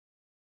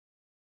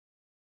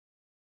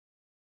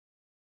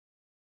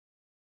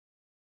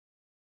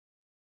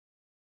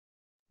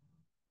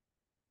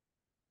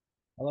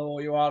Hello,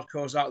 all you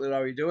hardcores out there. How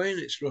are you doing?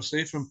 It's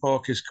Rusty from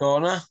Porky's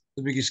Corner,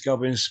 the biggest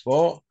gob in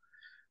sport.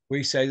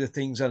 We say the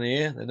things on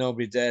here that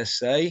nobody dares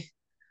say.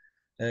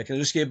 Can I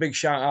just give a big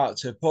shout out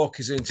to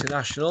Porky's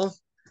International?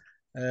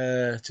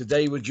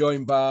 Today we're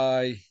joined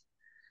by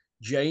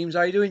James.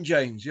 How you doing,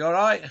 James? You all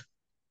right?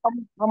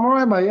 I'm all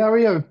right, mate. How are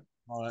you?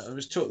 All right. I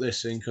just took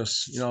this thing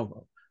because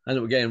I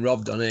ended up getting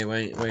robbed on here,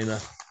 ain't I?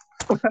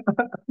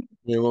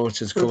 New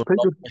motors coming rob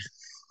People, me.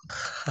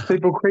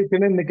 people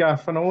creeping in the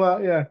gaff and all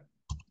that. Yeah,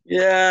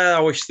 Yeah,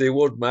 I wish they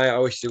would, mate. I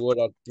wish they would.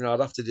 I'd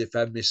have to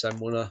defend myself,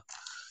 wouldn't I?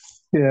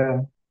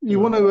 yeah. You You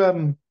want know.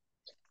 to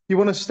you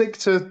want to stick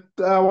to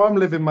how I'm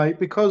living, mate,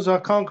 because I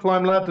can't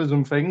climb ladders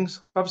and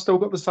things. I've still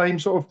got the same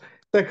sort of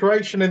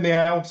decoration in the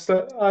house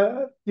that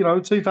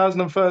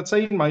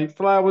 2013, mate.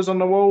 Flowers on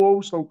the wall,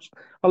 all sorts.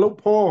 I look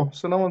poor,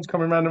 so no one's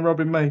coming around and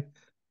robbing me.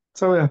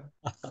 Tell you.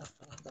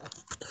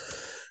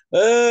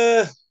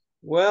 Uh,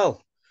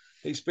 well,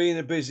 it's been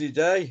a busy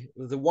day.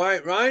 The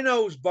White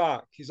Rhino's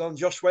back. He's on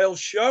Josh Wales'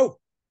 show,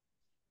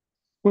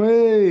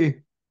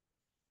 Hey,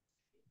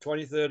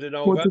 23rd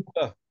of what did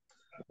November.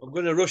 I'm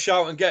going to rush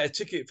out and get a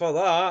ticket for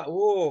that.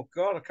 Oh,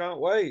 God, I can't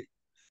wait.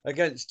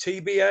 Against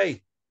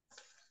TBA.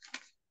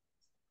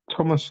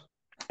 Thomas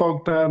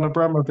Bogdan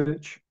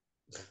Abramovich?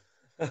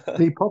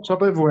 He pops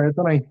up everywhere,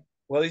 doesn't he?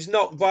 Well, he's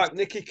knocked back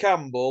Nicky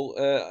Campbell,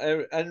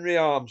 Harry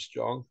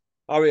Armstrong,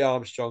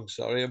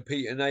 sorry, and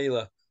Peter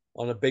Naylor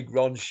on a big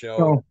Ron show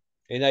Oh,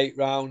 in 8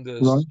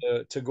 rounders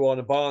right. to go on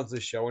a Barnsley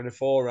show in a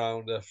 4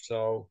 rounder.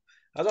 So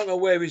I don't know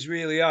where he's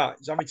really at.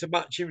 He's having to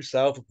match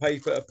himself, a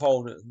paper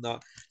opponent, and that.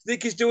 I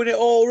think he's doing it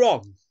all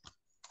wrong.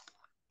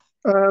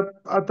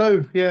 I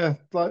do, yeah.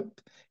 Like,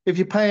 if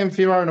you're paying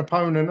for your own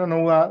opponent and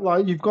all that,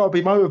 like, you've got to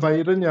be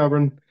motivated, haven't you?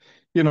 And,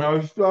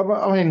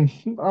 I mean,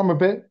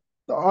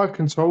 I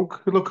can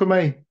talk. Look at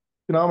me.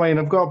 You know what I mean?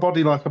 I've got a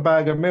body like a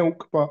bag of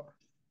milk, but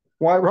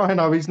White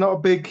Rhino, he's not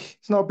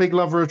a big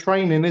lover of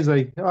training, is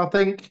he? I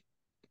think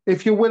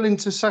if you're willing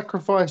to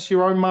sacrifice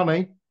your own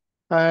money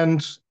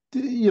and,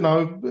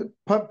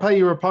 pay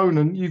your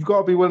opponent, you've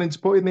got to be willing to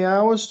put in the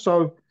hours.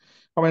 So,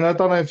 I mean, I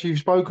don't know if you've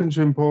spoken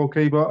to him,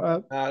 Porky,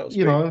 but, I don't you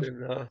speak know, to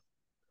him now.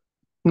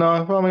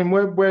 no, I mean,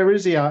 where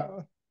is he at?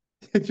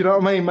 Do you know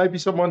what I mean? Maybe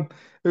someone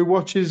who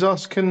watches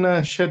us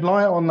can shed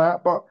light on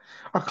that, but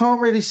I can't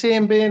really see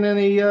him being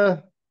any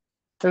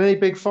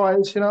big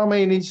fights. You know what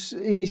I mean?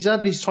 He's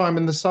had his time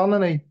in the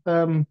sun, and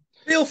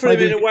Feel for him in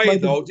maybe a way, maybe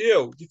though. Do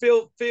you? Do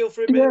you feel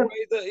for him in a yeah,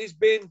 way that he's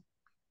been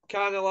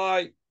kind of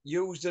like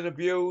used and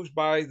abused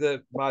by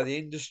the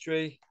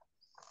industry?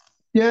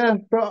 yeah,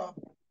 but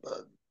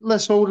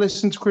let's all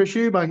listen to Chris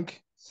Eubank. Do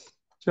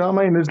you know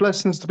what I mean? There's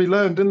lessons to be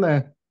learned, isn't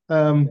there?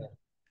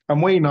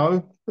 And we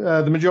know,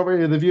 the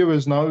majority of the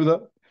viewers know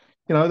that,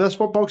 that's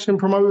what boxing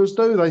promoters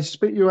do. They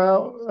spit you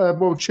out,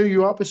 well, chew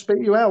you up and spit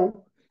you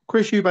out.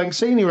 Chris Eubank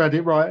Senior had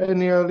it right in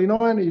the early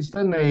 90s,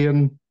 didn't he?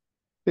 And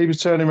he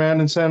was turning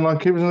around and saying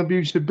like it was an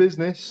abusive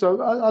business. So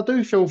I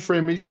do feel for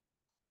him. He's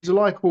a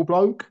likable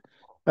bloke.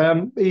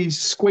 He's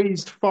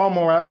squeezed far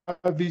more out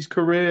of his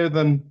career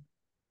than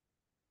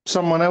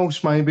someone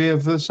else maybe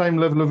of the same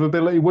level of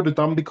ability would have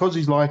done because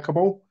he's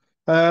likable.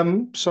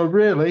 So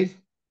really,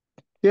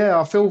 yeah,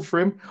 I feel for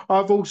him.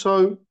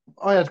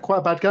 I had quite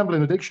a bad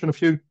gambling addiction a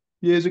few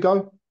years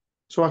ago,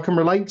 so I can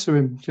relate to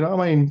him. Do you know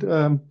what I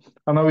mean?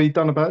 I know he'd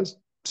done about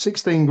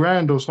 16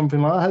 grand or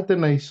something like that,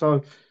 didn't he?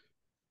 So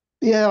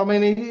yeah, I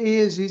mean,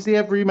 he's the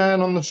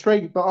everyman on the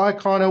street, but I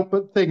can't help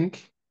but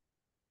think,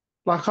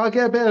 like, I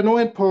get a bit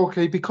annoyed,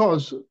 Porky,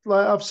 because,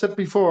 like I've said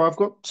before, I've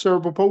got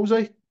cerebral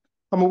palsy.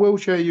 I'm a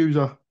wheelchair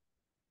user,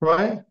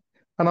 right?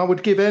 And I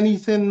would give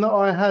anything that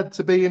I had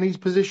to be in his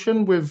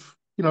position with,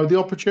 the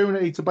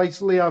opportunity to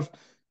basically have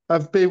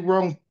big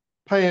wrong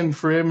paying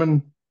for him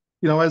and,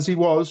 as he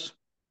was,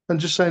 and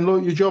just saying,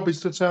 look, your job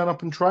is to turn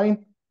up and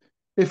train.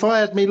 If I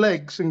had me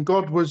legs and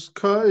God was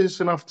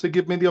courteous enough to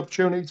give me the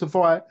opportunity to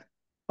fight,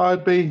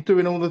 I'd be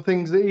doing all the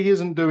things that he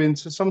isn't doing.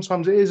 So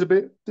sometimes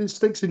it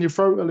sticks in your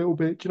throat a little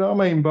bit. Do you know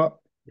what I mean? But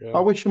I Yeah.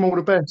 wish him all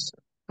the best.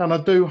 And I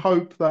do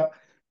hope that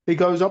he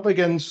goes up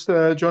against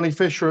Johnny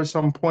Fisher at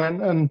some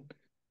point and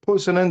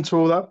puts an end to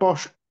all that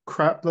Bosch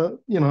crap that,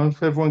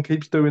 everyone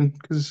keeps doing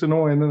because it's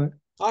annoying, isn't it?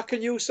 How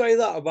can you say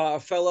that about a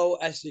fellow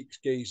Essex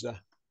geezer?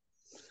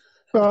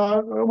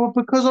 Well,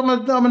 because I'm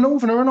a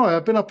northerner, and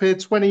I've been up here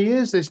 20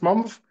 years this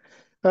month.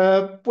 When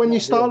you Not a real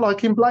start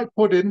liking northerner. black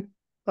pudding,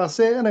 that's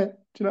it, isn't it?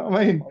 Do you know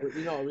what I mean?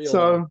 You're not a real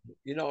northerner. So,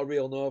 You're not a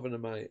real northerner,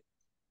 mate.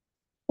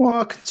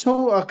 well,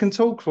 I can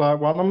talk like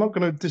one. I'm not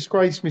going to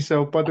disgrace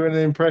myself by doing an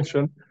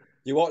impression.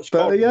 You watch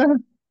But Cora. yeah,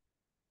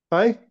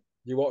 hey,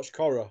 You watch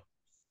Cora.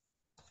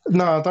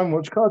 no, I don't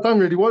watch. I don't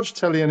really watch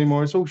telly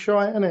anymore. It's all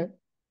shite, isn't it?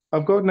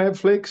 I've got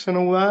Netflix and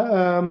all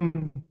that.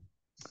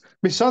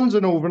 My son's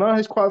an Northerner.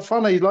 It's quite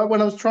funny. Like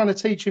when I was trying to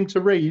teach him to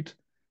read,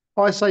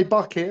 I say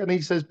bucket and he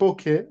says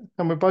book it,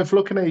 and we're both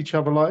looking at each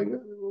other like,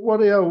 "What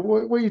the hell?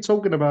 What are you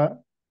talking about?"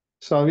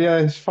 So yeah,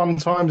 it's fun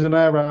times in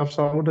our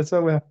household. I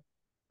tell you.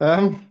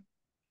 Um,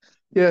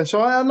 yeah.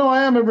 So I know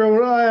I am a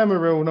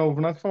real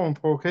Northerner. Come on,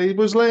 Porky.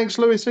 Was Lennox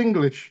Lewis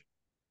English?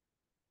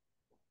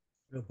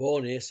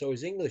 Born here, so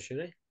he's English,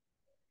 isn't he?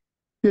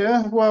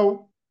 Yeah,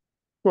 well,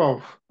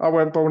 I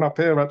weren't born up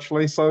here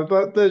actually, so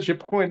there's your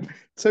point.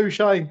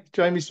 Touche.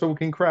 Jamie's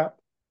talking crap.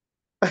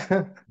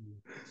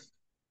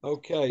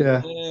 Okay.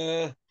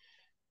 Yeah.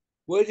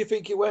 Where do you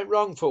think he went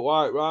wrong for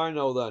White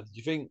Rhino then? Do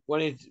you think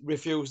when he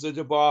refused the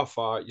Dubois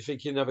fight, you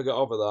think he never got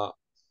over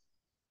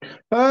that?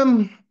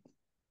 Um.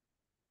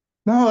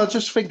 No, I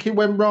just think it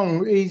went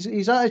wrong.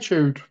 His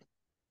attitude.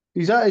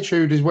 His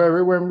attitude is where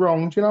it went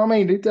wrong. Do you know what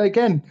I mean?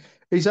 Again,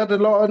 he's had a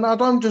lot, and I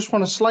don't just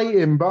want to slate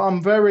him, but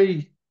I'm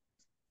very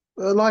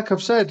like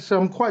I've said, so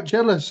I'm quite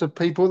jealous of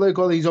people that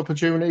got these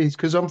opportunities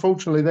because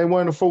unfortunately they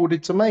weren't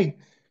afforded to me.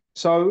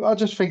 So I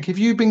just think if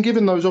you've been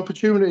given those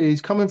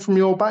opportunities coming from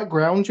your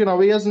background, he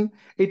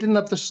didn't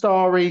have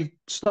the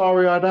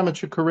starry-eyed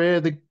amateur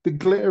career, the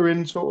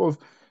glittering sort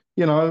of,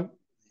 you know,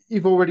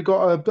 you've already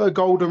got a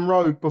golden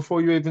road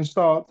before you even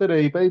start, did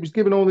he? But he was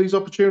given all these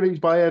opportunities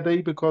by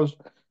Eddie because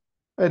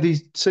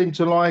Eddie seemed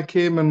to like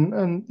him,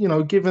 and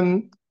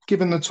given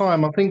the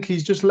time, I think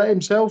he's just let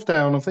himself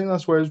down. I think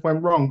that's where it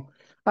went wrong,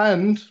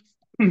 and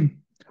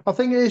I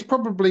think it's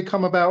probably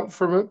come about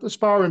from the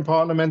sparring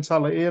partner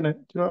mentality, isn't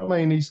it? Do you know what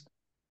I mean?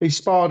 He's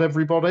sparred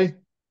everybody,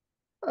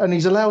 and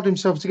he's allowed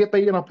himself to get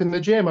beaten up in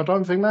the gym. I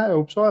don't think that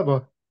helps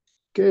either.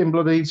 Getting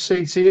bloody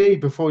CTE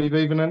before you've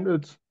even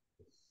entered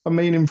a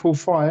meaningful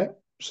fight.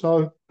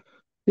 So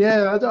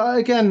yeah,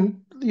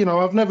 again,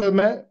 I've never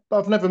met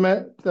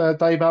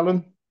Dave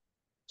Allen.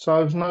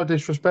 So no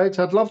disrespect.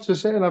 I'd love to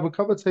sit and have a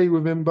cup of tea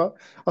with him, but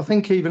I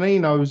think even he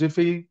knows if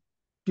he,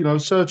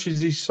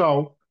 searches his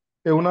soul,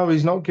 he'll know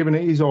he's not giving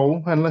it his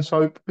all. And let's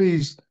hope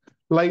his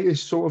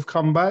latest sort of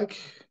comeback,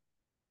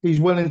 he's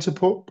willing to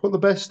put the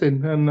best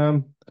in,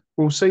 and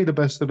we'll see the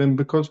best of him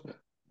because,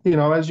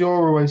 as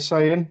you're always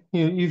saying,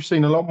 you've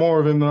seen a lot more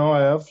of him than I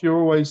have. You're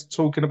always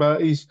talking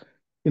about he's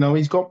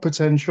got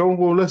potential.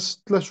 Well,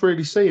 let's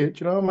really see it.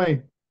 Do you know what I mean?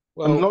 And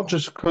Well, not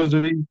just because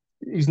of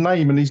his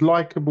name and his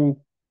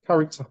likable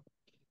character.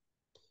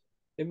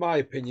 in my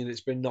opinion,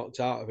 it's been knocked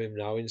out of him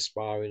now in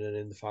sparring and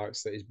in the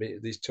facts that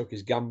he's took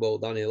his gamble,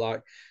 done he?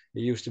 Like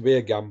he used to be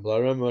a gambler. I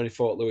remember when he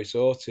fought Luis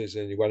Ortiz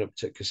and he went up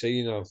to a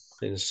casino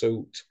in a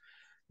suit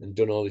and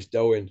done all his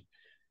doing.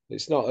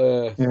 It's not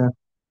Yeah.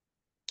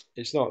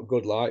 it's not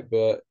good like,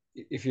 but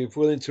if you're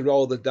willing to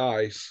roll the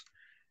dice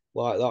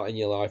like that in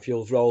your life,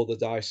 you'll roll the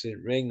dice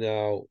in ring.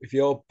 Now, if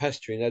you're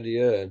pestering Eddie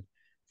Earn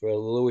for a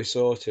Luis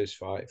Ortiz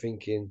fight,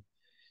 thinking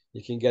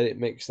you can get it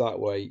mixed that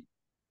way,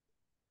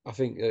 I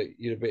think that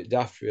you're a bit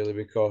daft, really,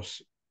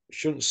 because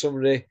shouldn't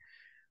somebody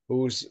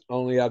who's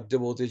only had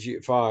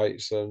double-digit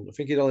fights, and I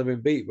think he'd only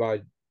been beat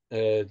by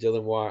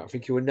Dylan White. I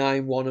think he was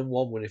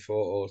 9-1-1 when he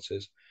fought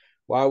Ortiz.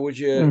 Why would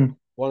you Mm.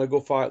 want to go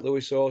fight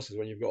Luis Ortiz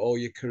when you've got all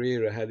your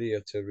career ahead of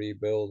you to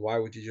rebuild? Why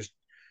would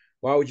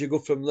you go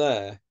from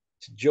there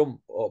to jump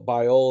up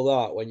by all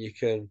that when you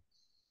can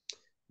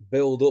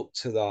build up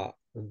to that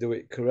and do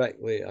it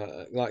correctly?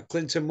 Like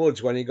Clinton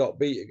Woods when he got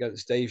beat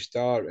against Dave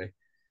Starry,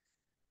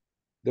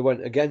 they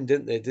went again,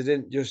 didn't they? They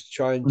didn't just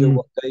try and do Mm.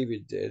 what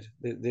David did.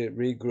 They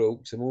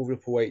regrouped, they moved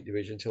up a weight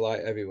division to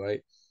light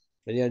heavyweight,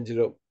 and he ended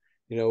up,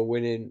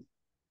 winning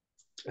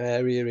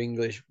area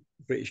English,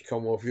 British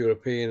Commonwealth,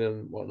 European,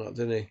 and whatnot,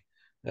 didn't he?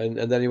 And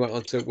then he went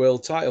on to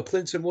world title.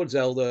 Clinton Woods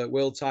held a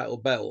world title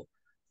belt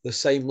the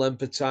same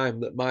length of time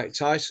that Mike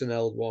Tyson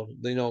held one.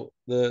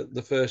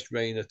 The first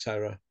reign of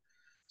terror.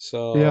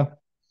 So Yeah.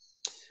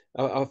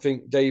 I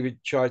think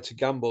David tried to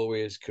gamble with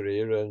his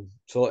career and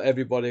thought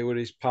everybody was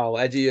his pal.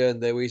 Eddie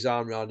Earn there with his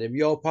arm around him.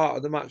 You're part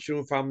of the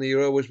Matchroom family.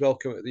 You're always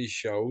welcome at these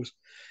shows.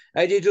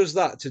 Eddie does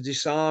that to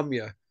disarm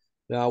you.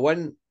 Now,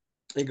 when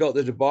he got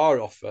the Dubois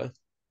offer,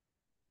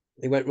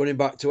 he went running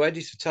back to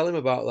Eddie to tell him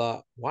about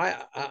that.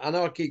 Why? I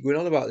know I keep going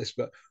on about this,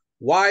 but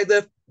why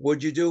the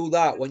would you do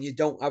that when you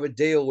don't have a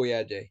deal with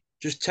Eddie?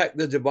 Just take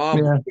the Dubois,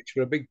 Yeah. which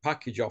were a big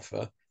package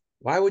offer.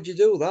 Why would you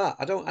do that?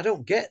 I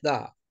don't get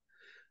that.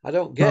 I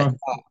don't get No.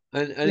 that.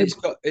 And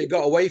Yeah. it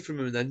got away from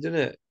him then, didn't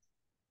it?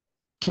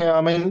 Yeah,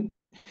 I mean,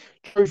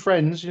 true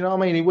friends, you know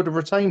what I mean? He would have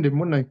retained him,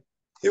 wouldn't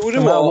he? It would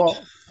No have matter what?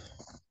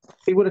 what.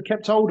 He would have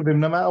kept hold of him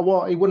no matter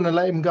what. He wouldn't have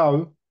let him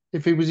go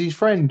if he was his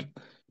friend.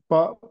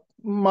 But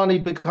money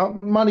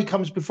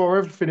comes before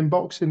everything in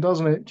boxing,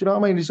 doesn't it? Do you know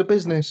what I mean? It's a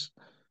business.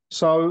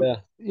 So,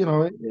 Yeah.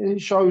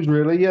 it shows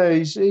really. Yeah,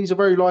 he's a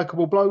very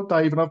likable bloke,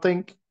 Dave, and I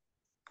think,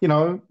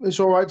 it's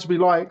all right to be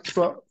liked,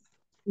 but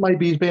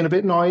maybe he's being a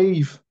bit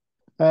naive.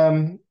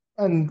 Um,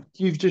 and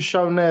you've just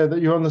shown there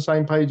that you're on the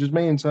same page as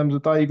me in terms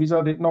of Dave. He's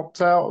had it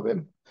knocked out of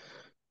him.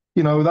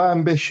 That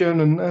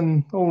ambition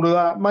and all of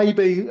that.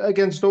 Maybe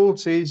against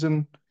Ortiz,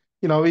 and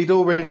he'd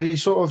already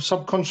sort of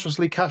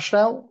subconsciously cashed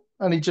out,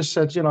 and he just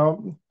said,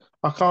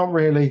 I can't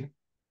really.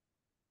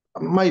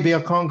 Maybe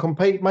I can't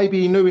compete.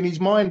 Maybe he knew in his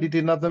mind he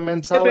didn't have the Yeah, but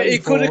mentality he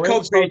could have for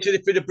it. So competed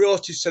if he'd have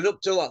brought his son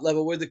up to that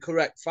level with the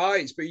correct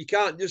fights. But you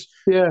can't just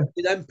yeah,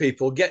 them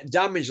people get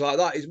damaged like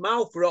that. His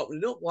mouth for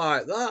opening up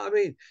like that. I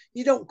mean,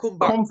 you don't come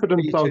back from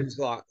confidence though. beatings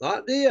like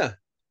that, do you?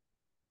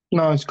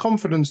 No, it's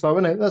confidence though,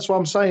 isn't it? That's what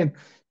I'm saying.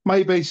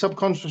 Maybe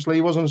subconsciously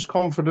he wasn't as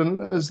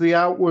confident as the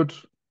outward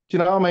Do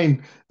you know what I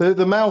mean?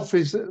 The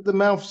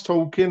mouth's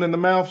talking, and the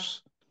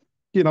mouth's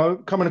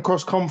coming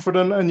across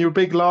confident, and you're a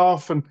big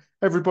laugh, and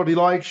everybody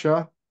likes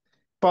you.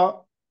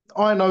 But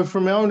I know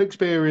from my own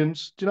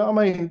experience, do you know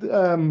what I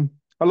mean?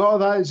 A lot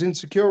of that is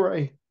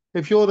insecurity.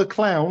 If you're the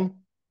clown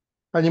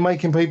and you're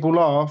making people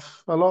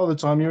laugh, a lot of the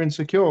time you're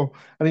insecure.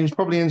 And he was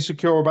probably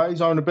insecure about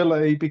his own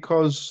ability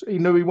because he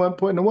knew he weren't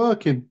putting the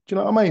work in. Do you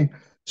know what I mean?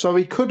 So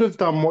he could have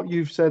done what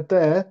you've said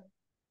there,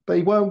 but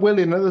he weren't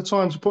willing at the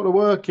time to put the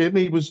work in.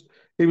 He was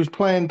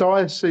playing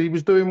dice. He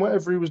was doing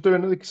whatever he was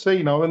doing at the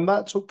casino, and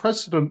that took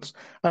precedence.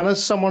 And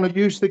as someone who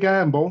used to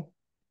gamble,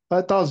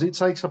 it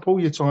takes up all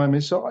your time.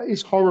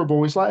 It's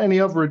horrible. It's like any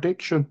other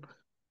addiction.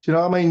 Do you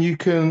know what I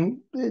mean?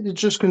 It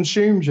just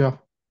consumes you.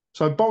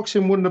 So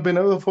boxing wouldn't have been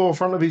at the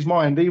forefront of his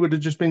mind. He would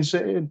have just been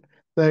sitting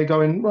there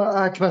going, right,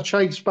 how can I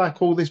chase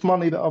back all this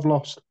money that I've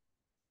lost?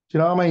 Do you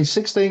know what I mean?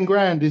 16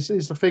 grand is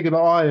the figure that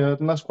I heard,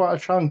 and that's quite a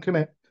chunk, isn't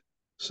it?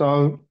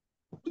 So,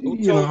 Who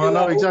told I you know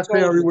that? Who exactly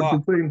how told he you would that?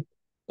 have been.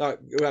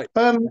 Right.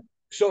 Um,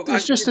 So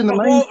it's just you've in the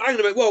got main. more. Hang on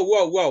a minute. Whoa,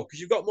 whoa, whoa! Because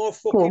you've got more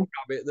Go fucking on.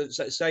 rabbit than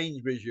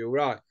Sainsbury's. You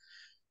right?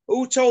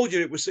 Who told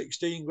you it was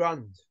 16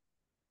 grand?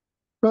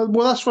 Well,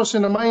 that's what's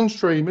in the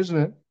mainstream, isn't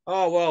it?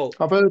 Oh well,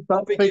 I've heard I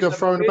that think figure it's never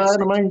thrown been about in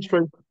the 16.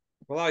 mainstream.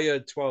 Well, I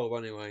heard 12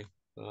 anyway.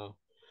 So.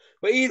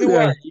 But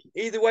Yeah,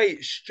 either way,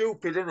 it's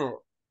stupid, isn't it?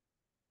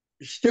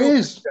 It's it stupid,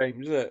 is.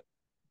 James, isn't it?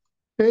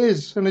 It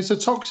is, and it's a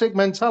toxic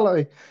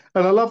mentality.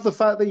 And I love the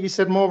fact that you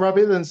said more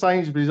rabbit than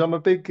Sainsbury's. I'm a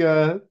big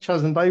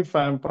Chas and Dave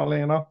fan,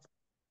 funnily enough.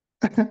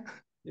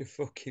 You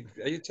fucking.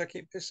 Are you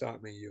taking piss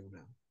at me, you now?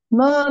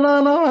 No,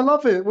 no, no, I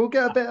love it. We'll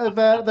get a bit of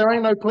there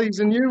ain't no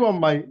pleasing you on,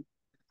 mate.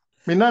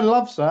 I mean, no one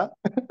loves that.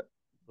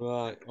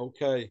 Right.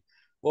 Okay.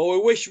 Well, we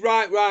wish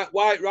White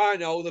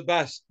Rhino the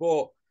best,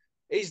 but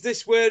is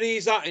this where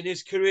he's at in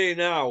his career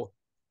now?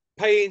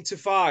 Paying to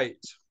fight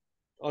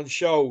on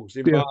shows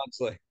in Yeah,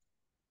 Barnsley,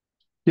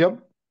 yep,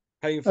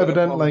 paying for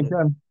evidently. opponent.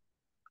 And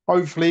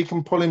hopefully he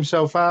can pull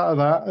himself out of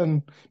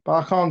that. But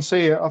I can't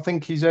see it. I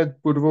think his head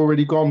would have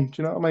already gone.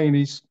 Do you know what I mean?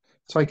 He's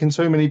taken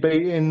too many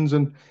beatings,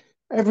 and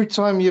every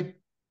time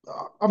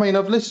I mean,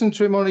 I've listened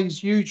to him on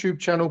his YouTube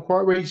channel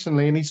quite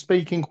recently, and he's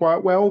speaking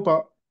quite well.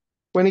 But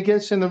when he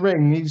gets in the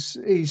ring,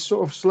 he's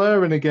sort of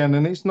slurring again,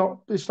 and it's not.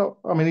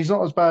 I mean, he's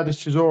not as bad as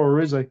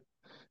Chisora, is he?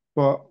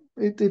 But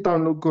it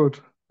don't look good.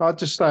 I'd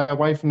just stay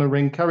away from the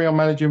ring, carry on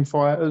managing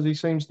fighters. He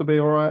seems to be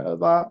all right at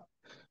that,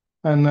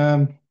 and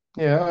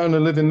yeah, earn a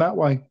living that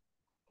way.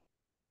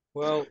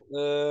 Well,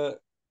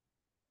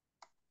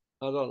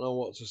 I don't know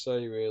what to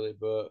say really,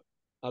 but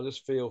I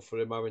just feel for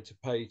him having to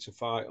pay to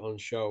fight on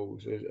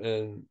shows,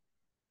 and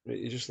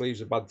it just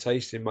leaves a bad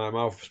taste in my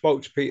mouth. I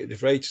spoke to Peter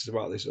DeFreitas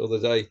about this the other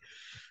day,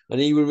 and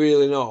he was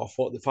reeling off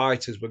what the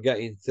fighters were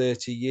getting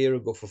 30 years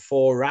ago for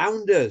 4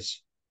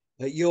 rounders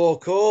at your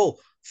call.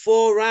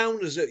 4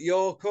 rounders at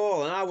your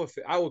call. And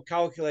I was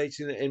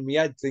calculating it in my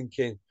head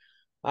thinking,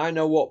 I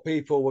know what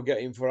people were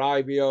getting for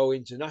IBO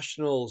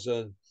internationals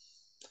and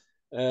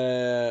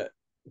uh,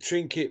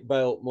 trinket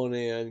belt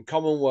money and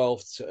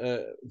Commonwealth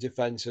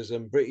defences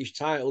and British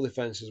title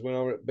defences when I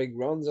were at Big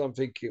Ron's. I'm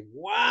thinking,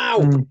 wow,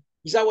 Mm,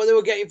 is that what they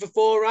were getting for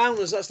 4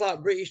 rounders? That's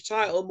like British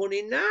title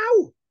money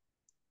now.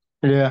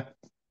 yeah.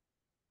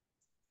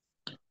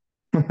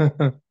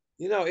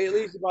 You know, it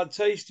leaves a bad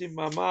taste in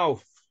my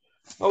mouth.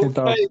 It Okay,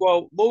 does.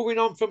 well, moving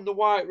on from the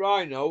White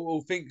Rhino,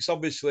 who thinks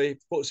obviously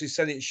puts his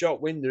Senate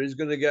shop window, he's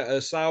going to get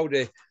a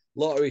Saudi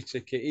lottery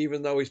ticket,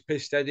 even though he's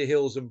pissed Eddie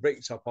Hills and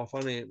Bricktop off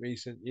on it in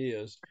recent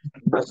years,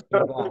 messing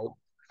about.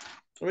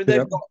 I mean,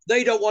 Yeah.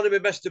 they don't want to be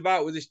messed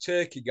about with this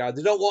Turkey guy.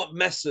 They don't want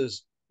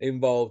messers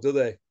involved, do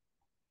they?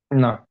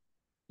 No.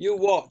 You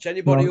watch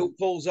anybody No. who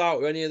pulls out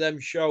of any of them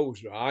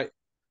shows, right?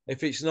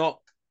 If it's not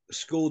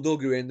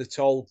skullduggery in the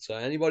Tolter,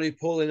 anybody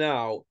pulling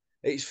out,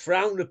 it's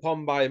frowned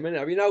upon by a minute.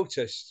 Have you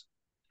noticed?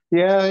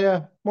 Yeah,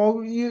 yeah. Well,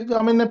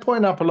 I mean, they're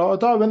putting up a lot of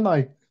dough, aren't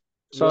they?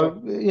 Yeah.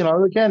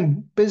 So,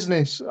 again,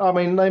 business. I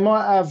mean, they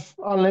might have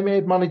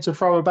unlimited money to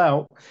throw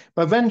about,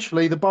 but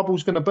eventually the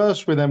bubble's going to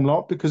burst with them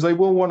lot because they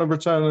will want a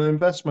return on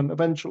investment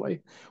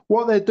eventually.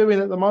 What they're doing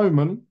at the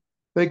moment,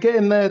 they're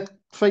getting their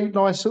feet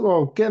nice,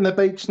 well, getting their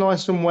beaks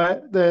nice and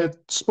wet. They're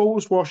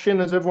sports washing,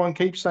 as everyone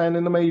keeps saying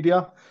in the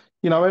media.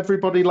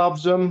 Everybody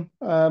loves them,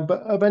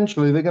 but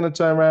eventually they're going to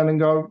turn around and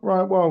go,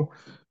 right, well,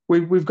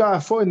 we've got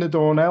our foot in the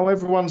door now.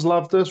 Everyone's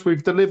loved us.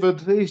 We've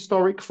delivered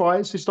historic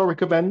fights,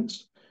 historic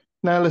events.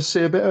 Now let's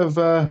see a bit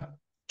of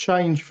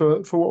change for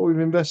what we've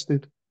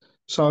invested.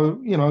 So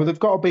they've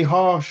got to be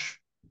harsh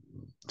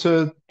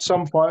to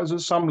some fighters at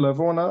some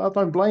level, and I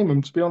don't blame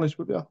them, to be honest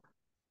with you.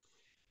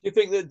 Do you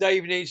think that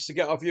Dave needs to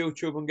get off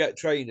YouTube and get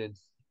training?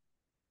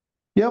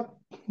 Yep,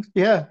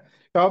 yeah.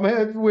 I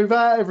mean,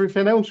 without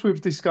everything else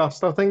we've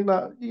discussed, I think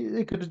that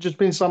it could have just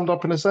been summed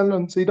up in a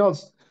sentence. He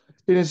does.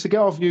 He needs to get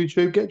off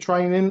YouTube, get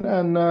training,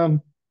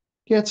 and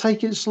yeah,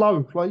 take it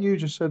slow, like you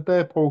just said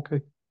there,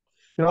 Porky.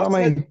 You know what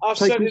I mean? I've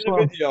Take said it in a slow.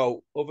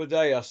 video other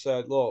day, I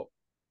said, look,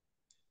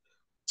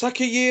 take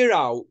a year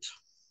out.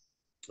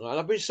 And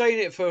I've been saying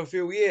it for a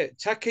few years.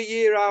 Take a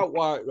year out,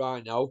 White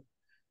Rhino.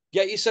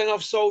 Get yourself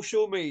off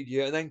social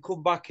media and then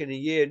come back in a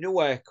year, new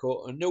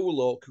haircut, a new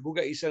look. Go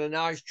get yourself a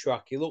nice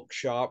track. You look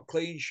sharp,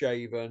 clean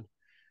shaven,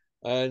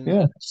 and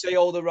Yeah. say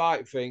all the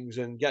right things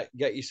and get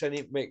yourself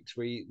in mix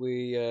with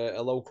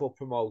a local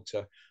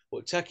promoter.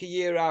 But take a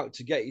year out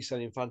to get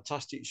yourself in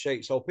fantastic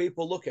shape, so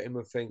people look at him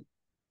and think,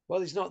 well,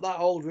 he's not that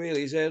old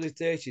really. He's early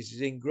 30s.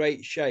 He's in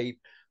great shape.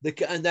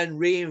 And then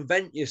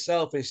reinvent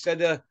yourself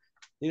instead of,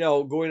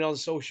 going on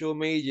social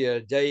media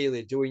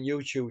daily, doing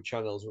YouTube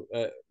channels,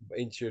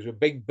 interviews with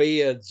big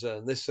beards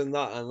and this and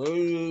that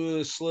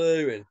and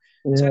slurring.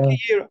 Take Yeah. a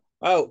year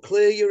out,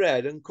 clear your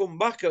head, and come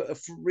back a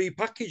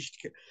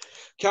repackaged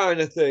kind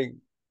of thing.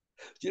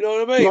 Do you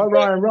know what I mean? Like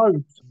Ryan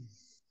Rhodes.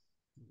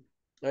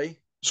 Hey,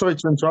 Sorry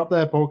to interrupt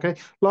there, Porky.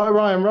 Like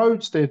Ryan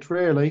Rhodes did,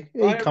 really. He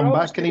Ryan come Rose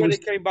back and did he when he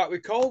was came back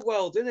with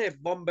Caldwell, didn't he?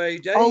 Bombay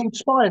Day. Old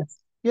Spice.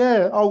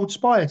 Yeah, Old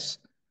Spice.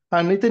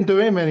 And it didn't do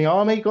him any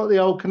harm. He got the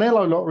old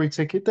Canelo lottery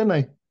ticket,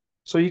 didn't he?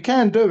 So you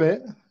can do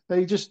it.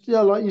 You just,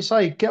 yeah, like you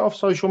say, get off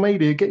social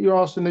media, get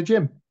your ass in the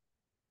gym.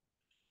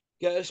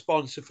 Get a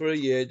sponsor for a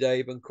year,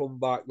 Dave, and come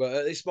back. But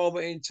at this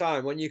moment in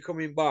time, when you're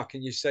coming back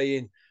and you're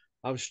saying,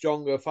 I'm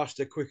stronger,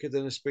 faster, quicker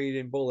than a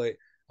speeding bullet,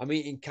 I'm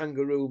eating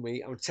kangaroo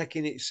meat, I'm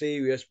taking it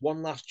serious,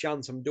 one last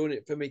chance, I'm doing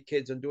it for me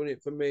kids, I'm doing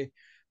it for me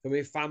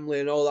family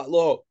and all that.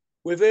 Look,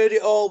 we've heard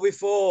it all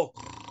before.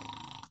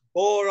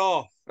 Bore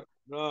off.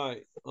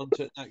 Right, on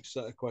to the next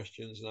set of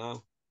questions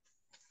now.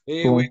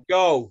 Here Go we on.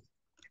 go.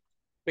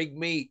 Big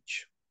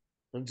Meech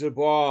and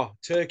Dubois.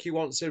 Turkey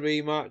wants a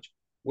rematch.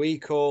 We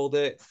called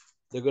it.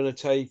 They're going to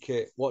take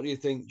it. What do you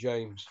think,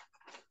 James?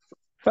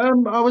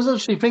 I was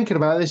actually thinking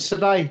about this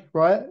today,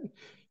 right?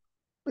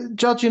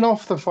 Judging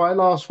off the fight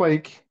last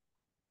week,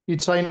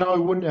 you'd say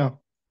no, wouldn't you?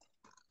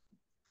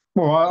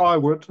 Well, I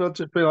would. I'd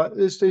just be like,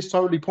 this is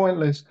totally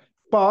pointless.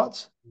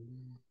 But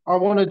I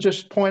want to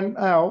just point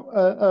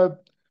out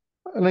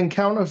an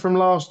encounter from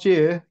last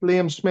year,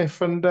 Liam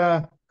Smith and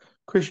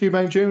Chris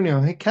Eubank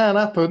Jr. It can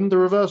happen. The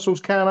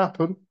reversals can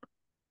happen,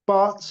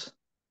 but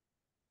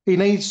he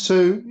needs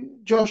to.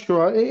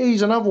 Joshua,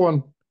 he's another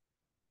one.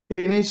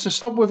 He needs to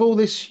stop with all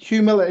this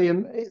humility.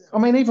 And I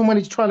mean, even when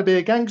he's trying to be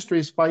a gangster,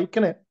 he's fake,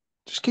 isn't it?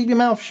 Just keep your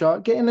mouth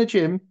shut. Get in the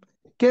gym.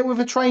 Get with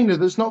a trainer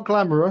that's not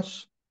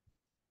glamorous,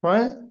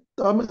 right?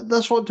 I mean,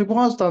 that's what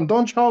Dubois done.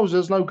 Don Charles,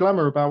 there's no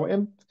glamour about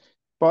him,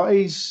 but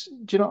he's,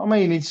 do you know what I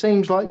mean? He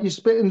seems like your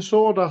spitting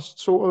sawdust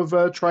sort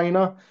of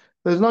trainer.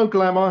 There's no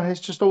glamour. It's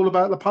just all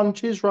about the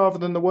punches rather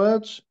than the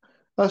words.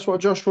 That's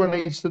what Joshua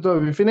needs to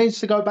do. If he needs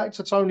to go back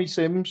to Tony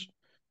Sims,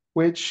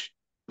 which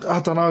I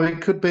don't know,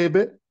 it could be a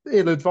bit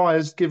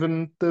ill-advised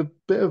given the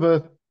bit of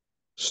a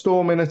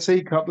storm in a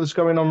teacup that's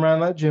going on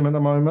around that gym at the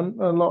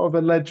moment. A lot of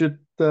alleged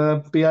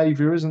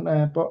behaviour, isn't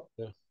there? But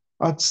Yeah.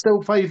 I'd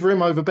still favour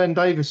him over Ben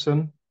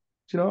Davison.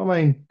 Do you know what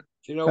I mean?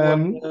 Do you know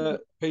when Um,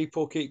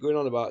 people keep going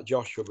on about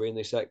Joshua being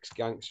this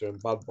ex-gangster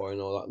and bad boy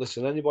and all that?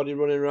 Listen, anybody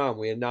running around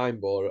with a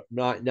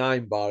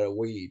nine bar of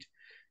weed,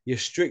 you're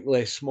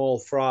strictly small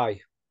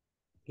fry.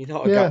 You're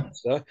not a yeah.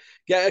 gangster.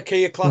 Get a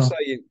Kia Class No.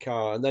 A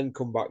car and then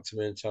come back to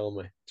me and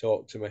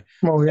talk to me.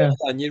 Well, yeah.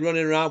 And you're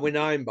running around with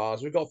 9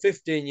 bars. We've got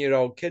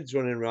 15-year-old kids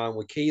running around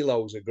with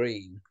kilos of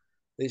green.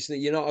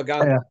 You're not a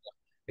gangster. Yeah.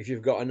 If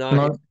you've got if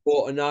No. you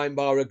bought a 9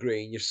 bar of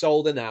green, you've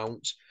sold an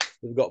ounce.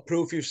 You've got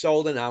proof you've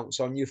sold an ounce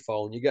on your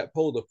phone. You get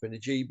pulled up in a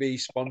GB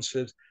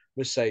sponsored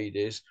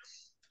Mercedes,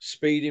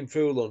 speeding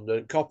through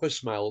London. Copper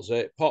smells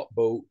it. Pop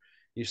boot.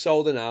 You've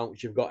sold an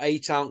ounce. You've got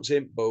 8 ounce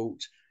imp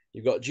boot.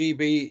 You've got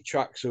GB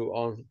tracksuit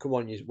on. Come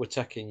on, we're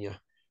taking you.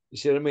 You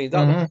see what I mean?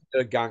 That Mm-hmm.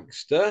 a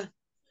gangster.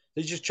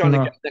 They're just trying to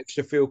get No. an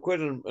extra few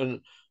quid, and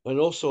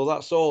also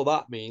that's all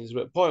that means.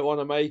 But point I want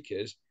to make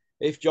is,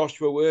 if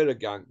Joshua were a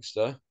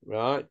gangster,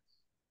 right,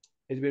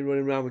 he'd been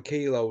running around with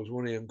kilos,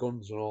 money and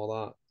guns and all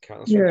that. That's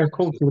what Yeah, of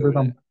course gangsters he would do, have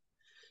isn't done. it?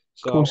 Of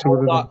So course he would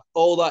have done.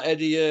 all that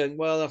Eddie Earn,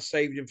 well, I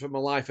saved him from a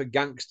life of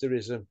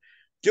gangsterism.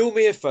 Do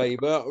me a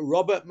favour,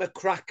 Robert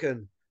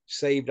McCracken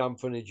saved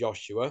Anthony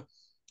Joshua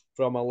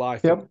from a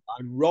life of Yep.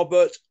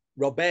 crime.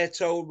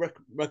 Roberto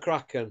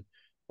McCracken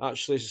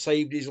actually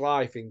saved his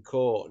life in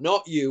court.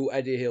 Not you,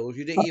 Eddie Hills.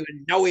 You didn't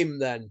even know him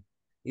then.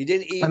 You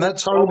didn't And even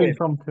that's know Tony him.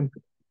 something.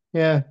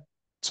 Yeah.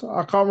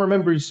 I can't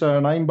remember his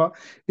surname, but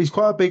he's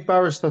quite a big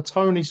barrister,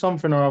 Tony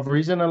something or other.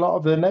 He's in a lot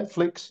of the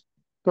Netflix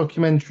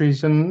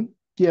documentaries, and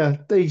yeah,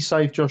 he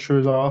saved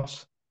Joshua's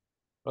ass.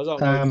 I don't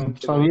know his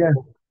second So name. yeah,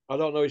 I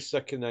don't know his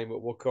second name,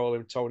 but we'll call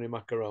him Tony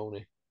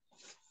Macaroni.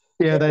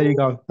 yeah, there you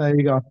go, there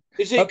you go.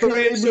 Is it But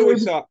career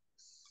suicide?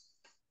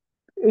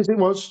 is it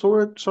what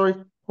story? Sorry,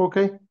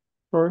 okay,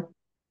 sorry.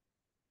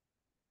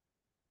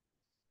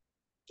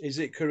 Is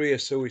it career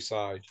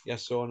suicide?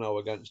 Yes or no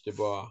against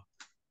Dubois?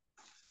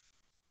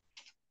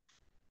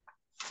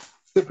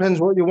 Depends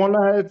what you want.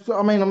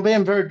 I mean, I'm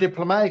being very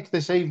diplomatic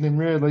this evening.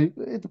 Really,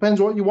 it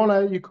depends what you want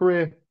out of your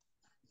career.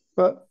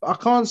 But I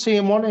can't see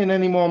him wanting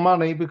any more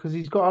money because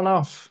he's got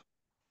enough.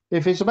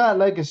 If it's about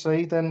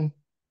legacy, then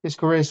it's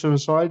career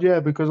suicide.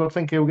 Yeah, because I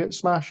think he'll get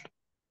smashed.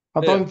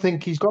 I Yeah. don't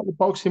think he's got the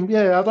boxing.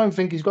 Yeah, I don't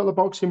think he's got the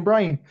boxing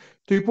brain.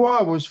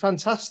 Dubois was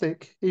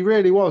fantastic. He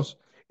really was.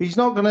 He's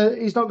not gonna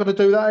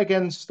do that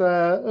against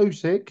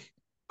Usyk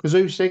because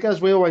Usyk,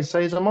 as we always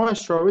say, is a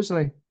maestro,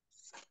 isn't he?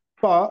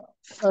 But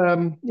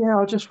yeah,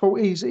 I just thought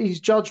his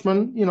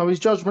judgment, his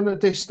judgment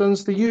at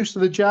distance, the use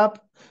of the jab,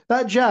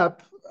 that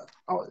jab.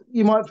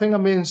 You might think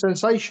I'm being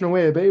sensational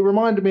here, but it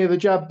reminded me of the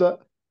jab that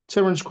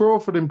Terence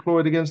Crawford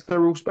employed against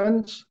Errol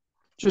Spence.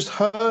 Just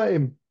hurt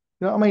him.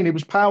 You know what I mean? It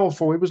was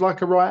powerful. It was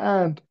like a right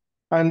hand,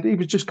 and he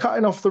was just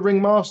cutting off the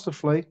ring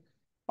masterfully.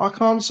 I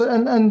can't say.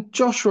 And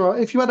Joshua,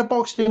 if you had a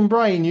boxing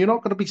brain, you're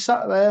not going to be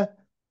sat there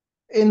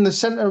in the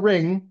centre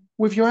ring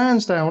with your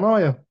hands down,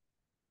 are you?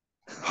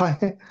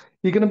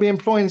 You're going to be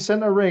employing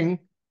centre ring,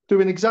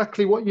 doing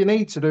exactly what you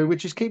need to do,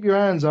 which is keep your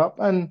hands up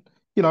and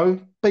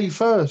be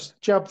first,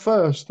 jab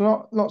first,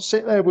 not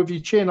sit there with your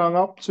chin hung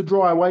up to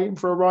dry, waiting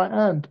for a right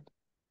hand.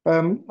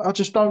 I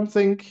just don't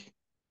think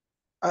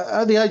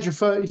at the age of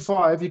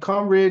 35 you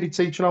can't really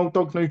teach an old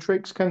dog new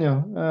tricks, can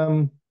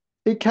you?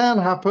 It can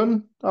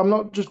happen. I'm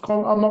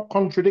not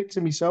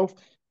contradicting myself. It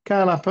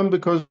can happen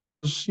because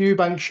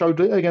Eubank showed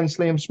it against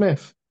Liam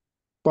Smith,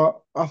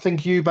 but I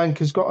think Eubank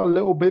has got a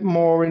little bit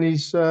more in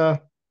his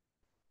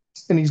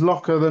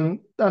locker than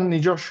Anthony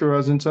Joshua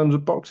has in terms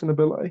of boxing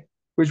ability,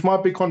 which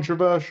might be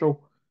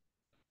controversial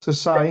to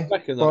say,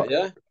 Reckon that, but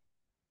yeah.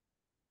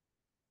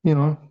 you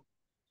know,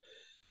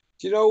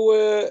 Do you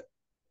know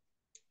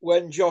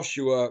when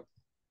Joshua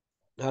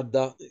had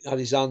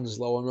his hands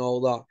low and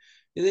all that?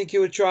 You think he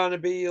was trying to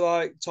be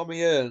like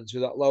Tommy Earns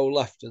with that low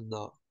left and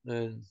that,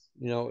 and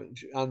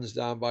hands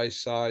down by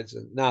his sides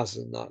and Naz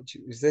and that? Do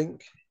you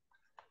think?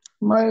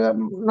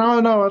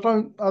 no, I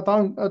don't. I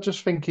don't. I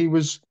just think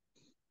he's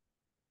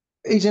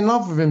in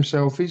love with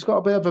himself. He's got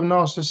a bit of a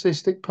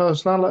narcissistic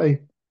personality,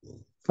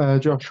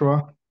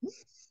 Joshua,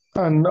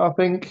 and I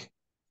think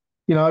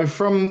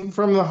from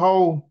the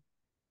whole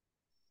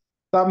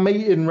that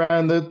meeting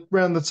round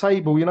the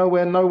table,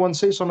 where no one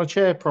sits on a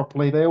chair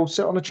properly. They all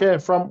sit on a chair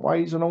front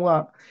ways and all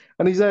that.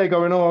 And he's there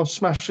going, "Oh, I'll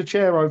smash the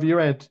chair over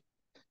your head."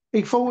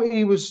 He thought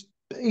he was.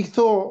 He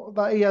thought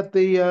that he had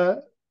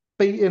the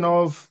beating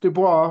of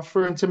Dubois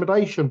for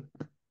intimidation.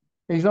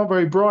 He's not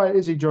very bright,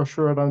 is he,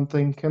 Joshua? I don't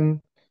think,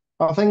 and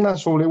I think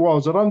that's all it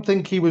was. I don't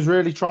think he was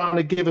really trying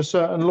to give a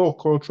certain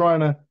look or trying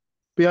to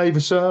behave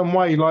a certain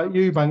way like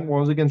Eubank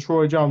was against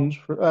Roy Jones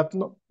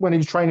when he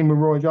was training with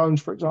Roy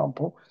Jones, for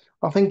example.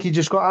 I think he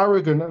just got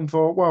arrogant and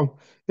thought, well,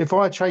 if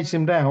I chase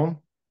him down,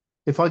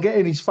 if I get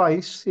in his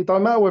face, it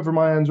don't matter whether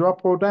my hands are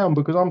up or down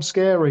because I'm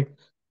scary.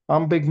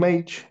 I'm Big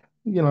Meech,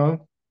 you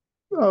know.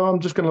 I'm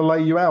just going to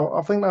lay you out.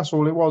 I think that's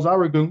all it was,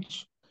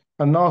 arrogance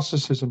and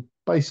narcissism,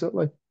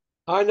 basically.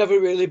 I never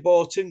really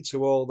bought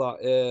into all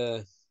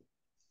that.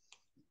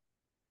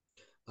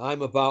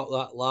 I'm about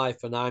that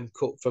life, and I'm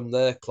cut from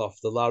their cloth.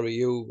 The Larry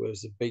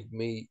Hoovers, the Big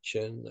Meech,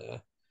 and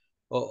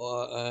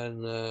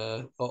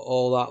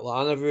all that.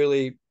 I never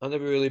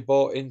really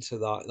bought into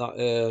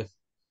that.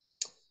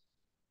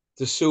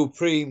 The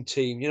Supreme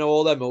team,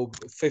 all them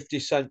 50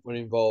 Cent were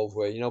involved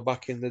with,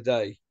 back in the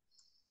day.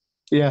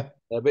 Yeah.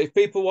 But if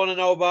people want to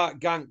know about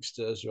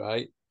gangsters,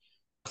 right?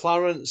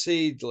 Clarence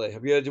Eadley,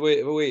 have you heard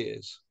who he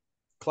is?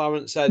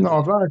 Clarence No, Edley.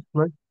 I've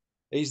actually.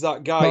 He's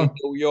that guy in No.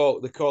 New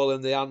York. They call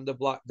him the Hand of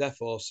Black Death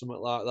or something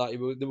like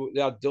that.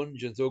 They had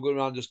dungeons. They were going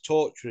around just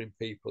torturing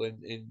people in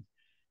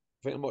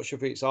I think I'm not sure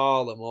if it's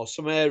Harlem or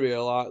some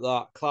area like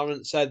that.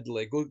 Clarence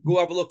Edley. Go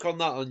have a look on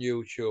that on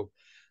YouTube.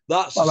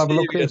 That's a I'll have a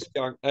look at him. serious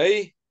gang,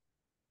 eh?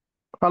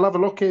 I'll have a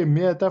look at him.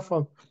 Yeah,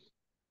 definitely.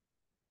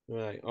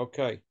 Right.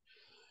 Okay.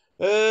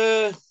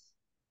 Uh.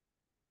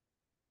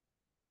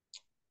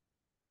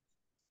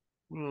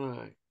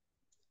 Right.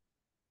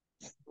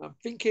 I'm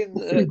thinking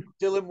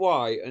Dylan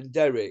White and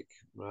Derek.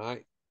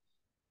 Right.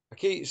 I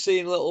keep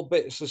seeing little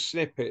bits of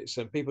snippets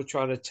and people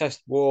trying to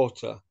test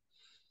water.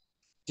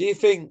 Do you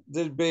think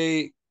they'd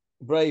be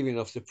brave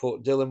enough to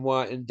put Dylan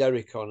White and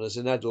Derek on as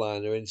an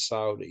headliner in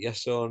Saudi?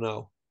 Yes or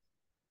no?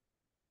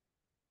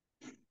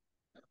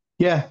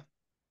 Yeah,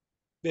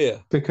 Yeah.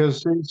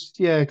 because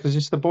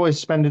it's the boys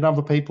spending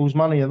other people's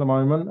money at the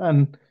moment,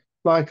 and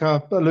like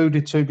I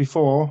alluded to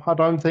before, I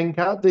don't think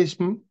at this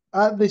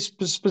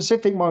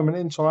specific moment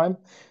in time,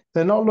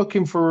 they're not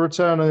looking for a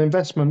return on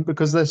investment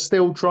because they're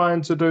still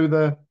trying to do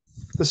the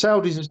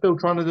Saudis are still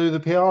trying to do the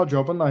PR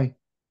job, aren't they?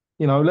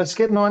 Let's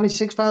get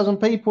 96,000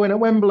 people in at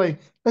Wembley.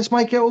 Let's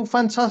make it all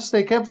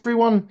fantastic.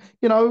 Everyone,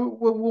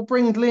 we'll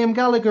bring Liam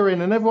Gallagher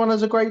in and everyone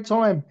has a great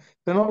time.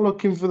 They're not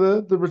looking for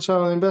the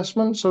return on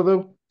investment.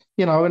 So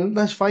and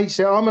let's face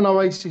it, I'm an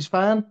Oasis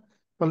fan,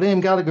 but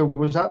Liam Gallagher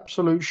was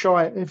absolute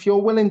shite. If you're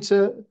willing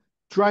to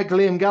drag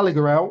Liam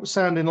Gallagher out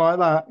sounding like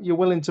that, you're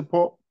willing to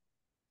put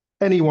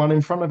anyone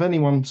in front of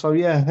anyone. So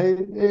yeah,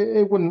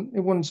 it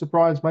wouldn't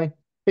surprise me.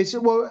 It's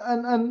well,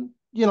 and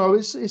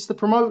it's the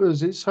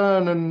promoters. It's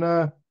Hearn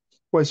and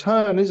it's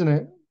Hearn, isn't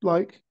it?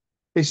 Like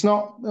it's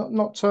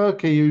not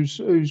Turkey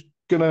who's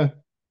gonna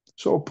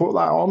sort of put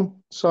that on.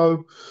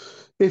 So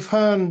if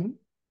Hearn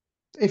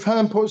if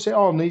Hearn puts it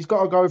on, he's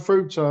got to go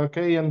through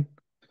Turkey, and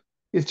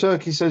if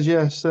Turkey says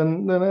yes,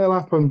 then it'll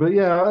happen. But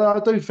yeah, I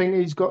do think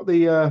he's got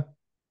the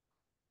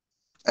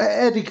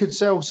Eddie could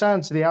sell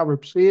sand to the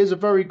Arabs. He is a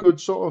very good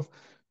sort of.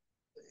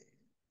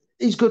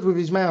 He's good with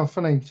his mouth,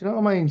 isn't he? Do you know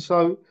what I mean?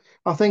 So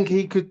I think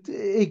he could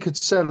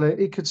sell it.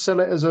 He could sell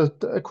it as a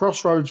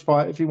crossroads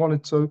fight if he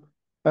wanted to.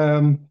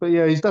 But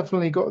yeah, he's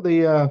definitely got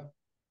the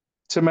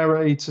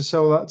temerity to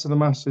sell that to the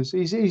masses.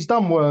 He's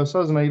done worse,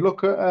 hasn't he?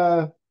 Look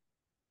at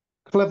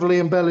Cleverly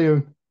and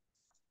Bellew.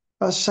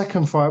 That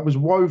second fight was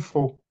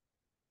woeful,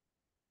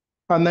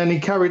 and then he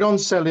carried on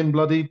selling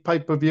bloody pay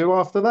per view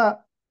after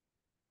that.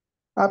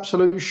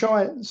 Absolute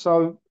shite.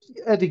 So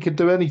Eddie could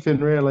do anything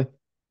really.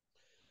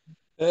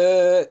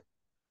 Uh,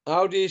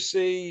 how do you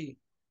see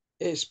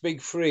its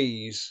big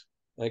freeze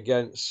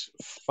against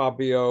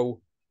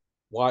Fabio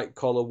White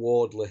Collar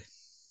Wardley?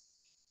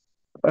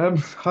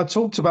 I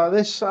talked about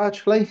this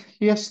actually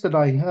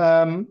yesterday.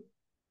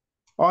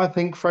 I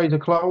think Fraser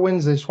Clark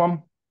wins this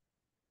one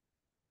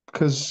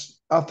because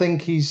I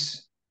think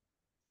he's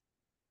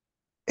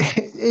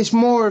it's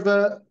more of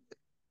a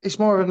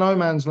no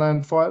man's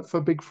land fight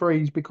for Big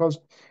Freeze because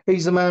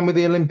he's the man with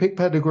the Olympic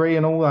pedigree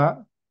and all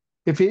that.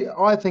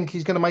 I think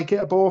he's going to make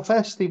it a bore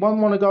fest. He won't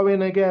want to go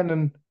in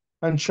again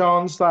and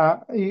chance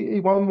that. He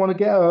won't want to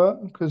get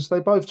hurt because they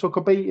both took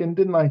a beating,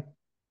 didn't they?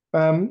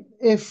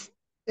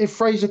 If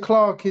Fraser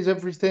Clark is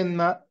everything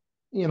that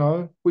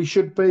we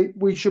should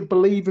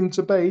believe him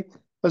to be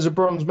as a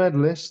bronze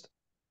medalist,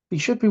 he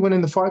should be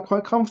winning the fight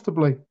quite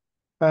comfortably.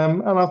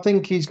 And I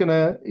think he's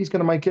gonna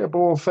make it a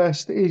ball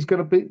fest. He's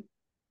gonna be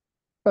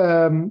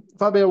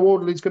Fabio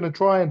Wardley's gonna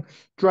try and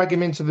drag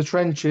him into the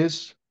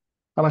trenches,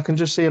 and I can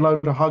just see a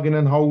load of hugging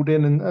and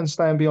holding and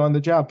staying behind the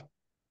jab.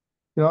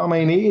 You know what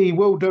I mean? He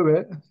will do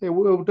it. He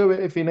will do it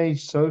if he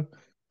needs to.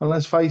 And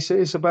let's face it,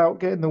 it's about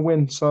getting the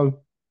win.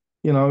 So,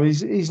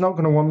 he's not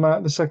going to want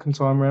that the second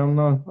time round.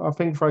 No, I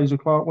think Fraser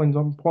Clark wins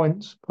on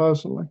points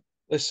personally.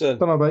 Listen,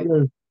 Don't know about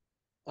you.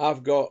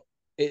 I've got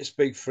It's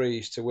Big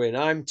Freeze to win.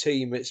 I'm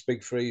team It's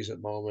Big Freeze at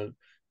the moment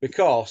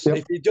because Yep.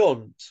 if you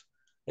don't,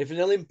 if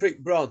an Olympic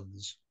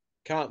bronze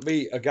can't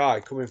beat a guy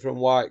coming from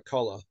White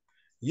Collar,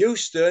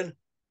 Houston,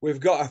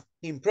 we've got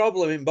a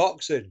problem in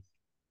boxing.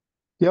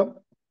 Yep.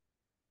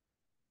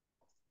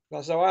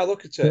 That's how I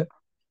look at Yep. it.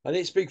 And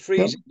It's Big Yep.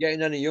 Freeze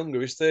getting any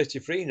younger. He's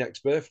 33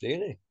 next birthday,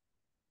 isn't he?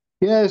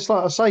 Yeah, it's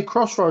like I say,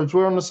 crossroads.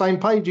 We're on the same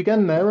page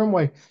again there, aren't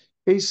we?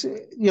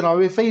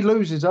 If he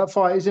loses that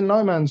fight, he's in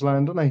no man's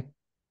land, isn't he?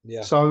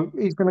 Yeah. So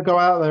he's going to go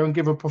out there and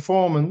give a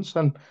performance.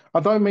 And I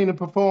don't mean a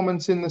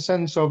performance in the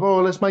sense of,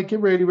 oh, let's make it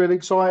really, really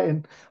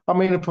exciting. I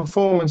mean a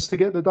performance to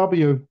get the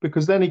W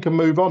because then he can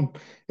move on.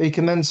 He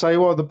can then say,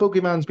 well, the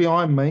boogeyman's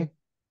behind me.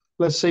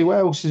 Let's see what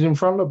else is in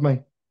front of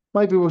me.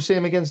 Maybe we'll see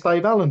him against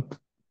Dave Allen.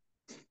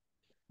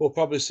 We'll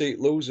probably see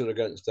loser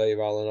against Dave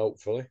Allen,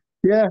 hopefully.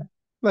 Yeah,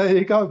 there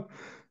you go.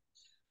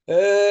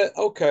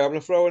 Okay, I'm going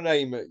to throw a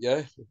name at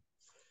you.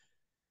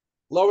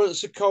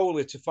 Lawrence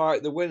Okoli to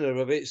fight the winner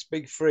of It's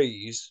Big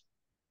Freeze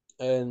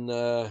and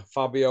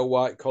Fabio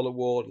White Collar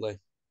Wardley.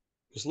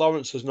 Because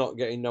Lawrence is not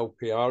getting no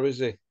PR, is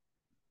he?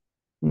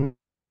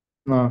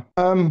 No.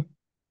 Well,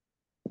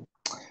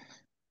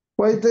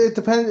 it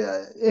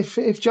depends.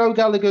 If Joe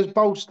Gallagher's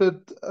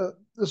bolstered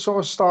the sort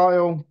of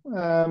style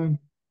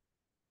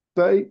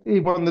that he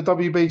won the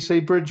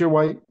WBC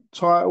Bridgerweight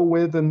title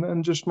with,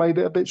 and just made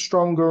it a bit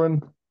stronger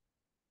and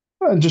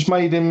just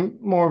made him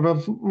more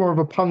of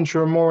a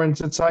puncher and more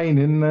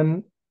entertaining,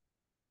 then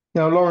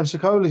Lawrence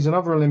Okoli's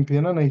another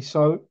Olympian, isn't he?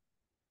 So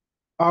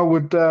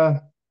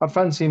I'd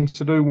fancy him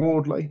to do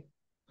Wardley.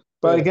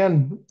 But Yeah.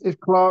 again, if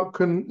Clark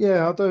can,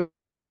 yeah, I do,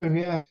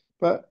 yeah.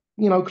 But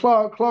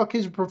Clark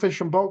is a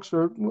proficient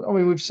boxer. I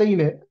mean, we've seen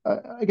it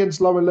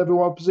against lower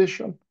level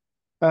opposition.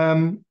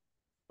 Um,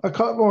 I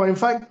can't. Well, in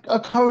fact, I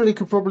currently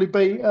could probably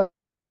beat.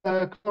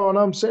 And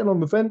I'm sitting on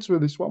the fence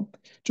with this one,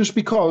 just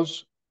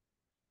because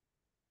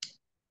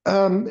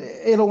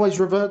he'll always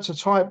revert to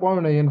type,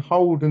 won't he, and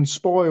hold and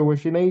spoil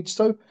if he needs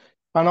to.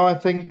 And I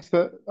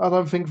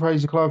don't think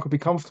Fraser Clark would be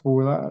comfortable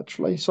with that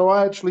actually. So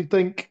I actually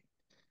think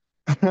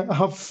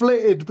I've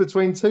flitted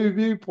between two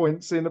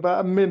viewpoints in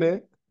about a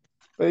minute.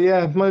 But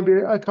yeah,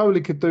 maybe Coley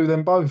could do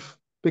them both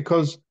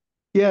because,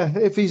 yeah,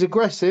 if he's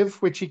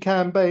aggressive, which he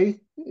can be,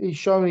 he's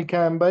shown he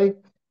can be.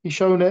 He's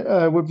shown it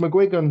with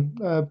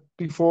McGuigan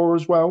before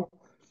as well.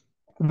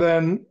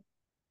 Then,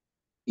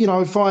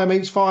 fire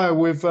meets fire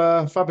with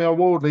Fabio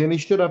Wardley, and he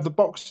should have the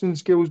boxing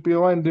skills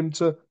behind him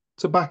to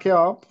back it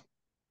up.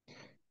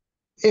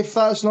 If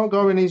that's not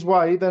going his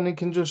way, then he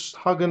can just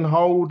hug and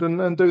hold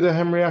and do the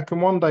Henry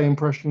Akin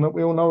impression that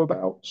we all know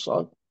about.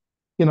 So,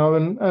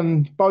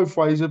 and both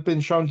ways have been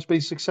shown to be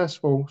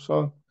successful.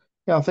 So,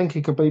 yeah, I think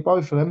he could beat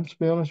both of them, to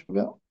be honest with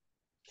you.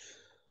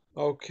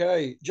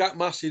 Okay. Jack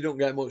Massey don't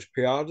get much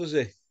PR, does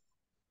he?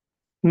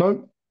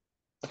 No,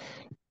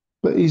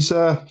 but he's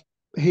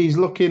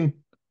looking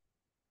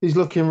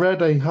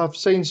ready. I've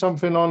seen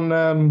something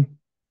on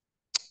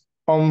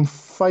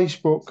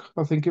Facebook,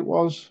 I think it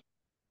was.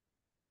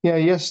 Yeah,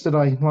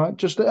 yesterday.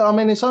 Like I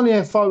mean, it's only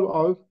a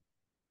photo,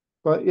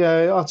 but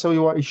yeah, I'll tell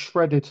you what, he's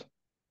shredded.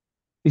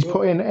 He's Well,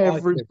 put in I like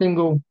every him.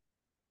 single.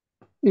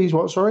 He's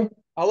what? Sorry.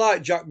 I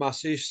like Jack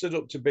Massey. He stood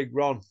up to Big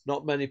Ron.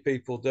 Not many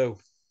people do.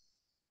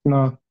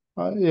 No,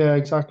 yeah,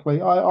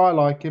 exactly. I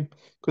like him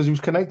because he was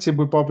connected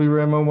with Bobby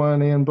Rimmer,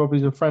 weren't he? And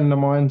Bobby's a friend of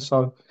mine,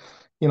 so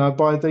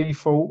by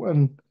default.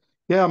 And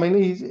yeah, I mean,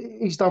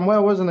 he's done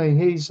well, hasn't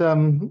he? I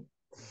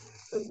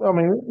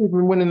mean,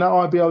 even winning that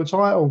IBO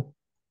title.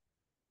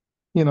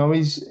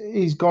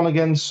 He's gone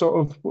against sort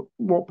of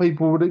what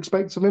people would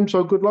expect of him.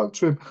 So good luck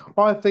to him.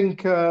 I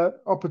think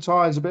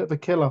Opatai is a bit of a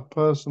killer,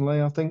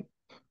 personally. I think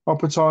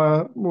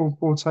Opatai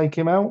will take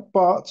him out,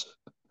 but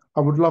I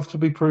would love to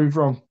be proved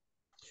wrong.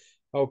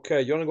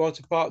 Okay, you want to go on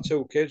to part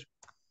two, kid?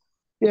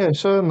 Yeah,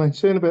 certainly.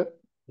 See you in a bit.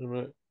 All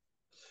right.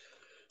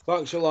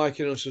 Thanks for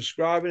liking and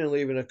subscribing and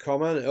leaving a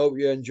comment. I hope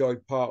you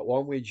enjoyed part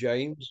one with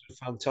James.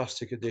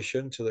 Fantastic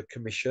addition to the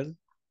commission.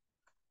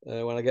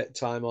 When I get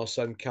time, I'll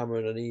send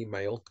Cameron an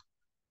email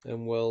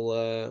and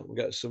we'll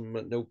get some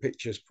new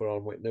pictures put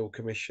on with new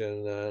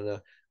commission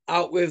and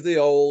out with the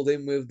old,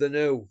 in with the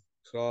new.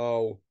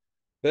 So,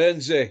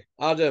 Burnsy,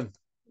 Adam,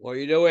 what are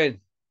you doing?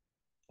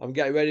 I'm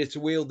getting ready to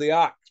wield the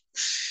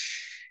axe.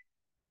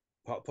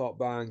 Pop, pop,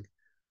 bang.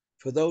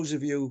 For those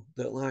of you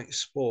that like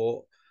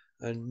sport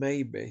and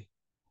maybe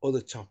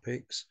other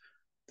topics,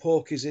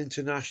 Porky's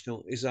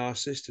International is our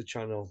sister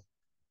channel.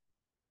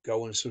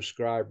 Go and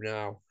subscribe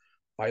now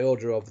by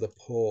order of the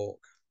pork.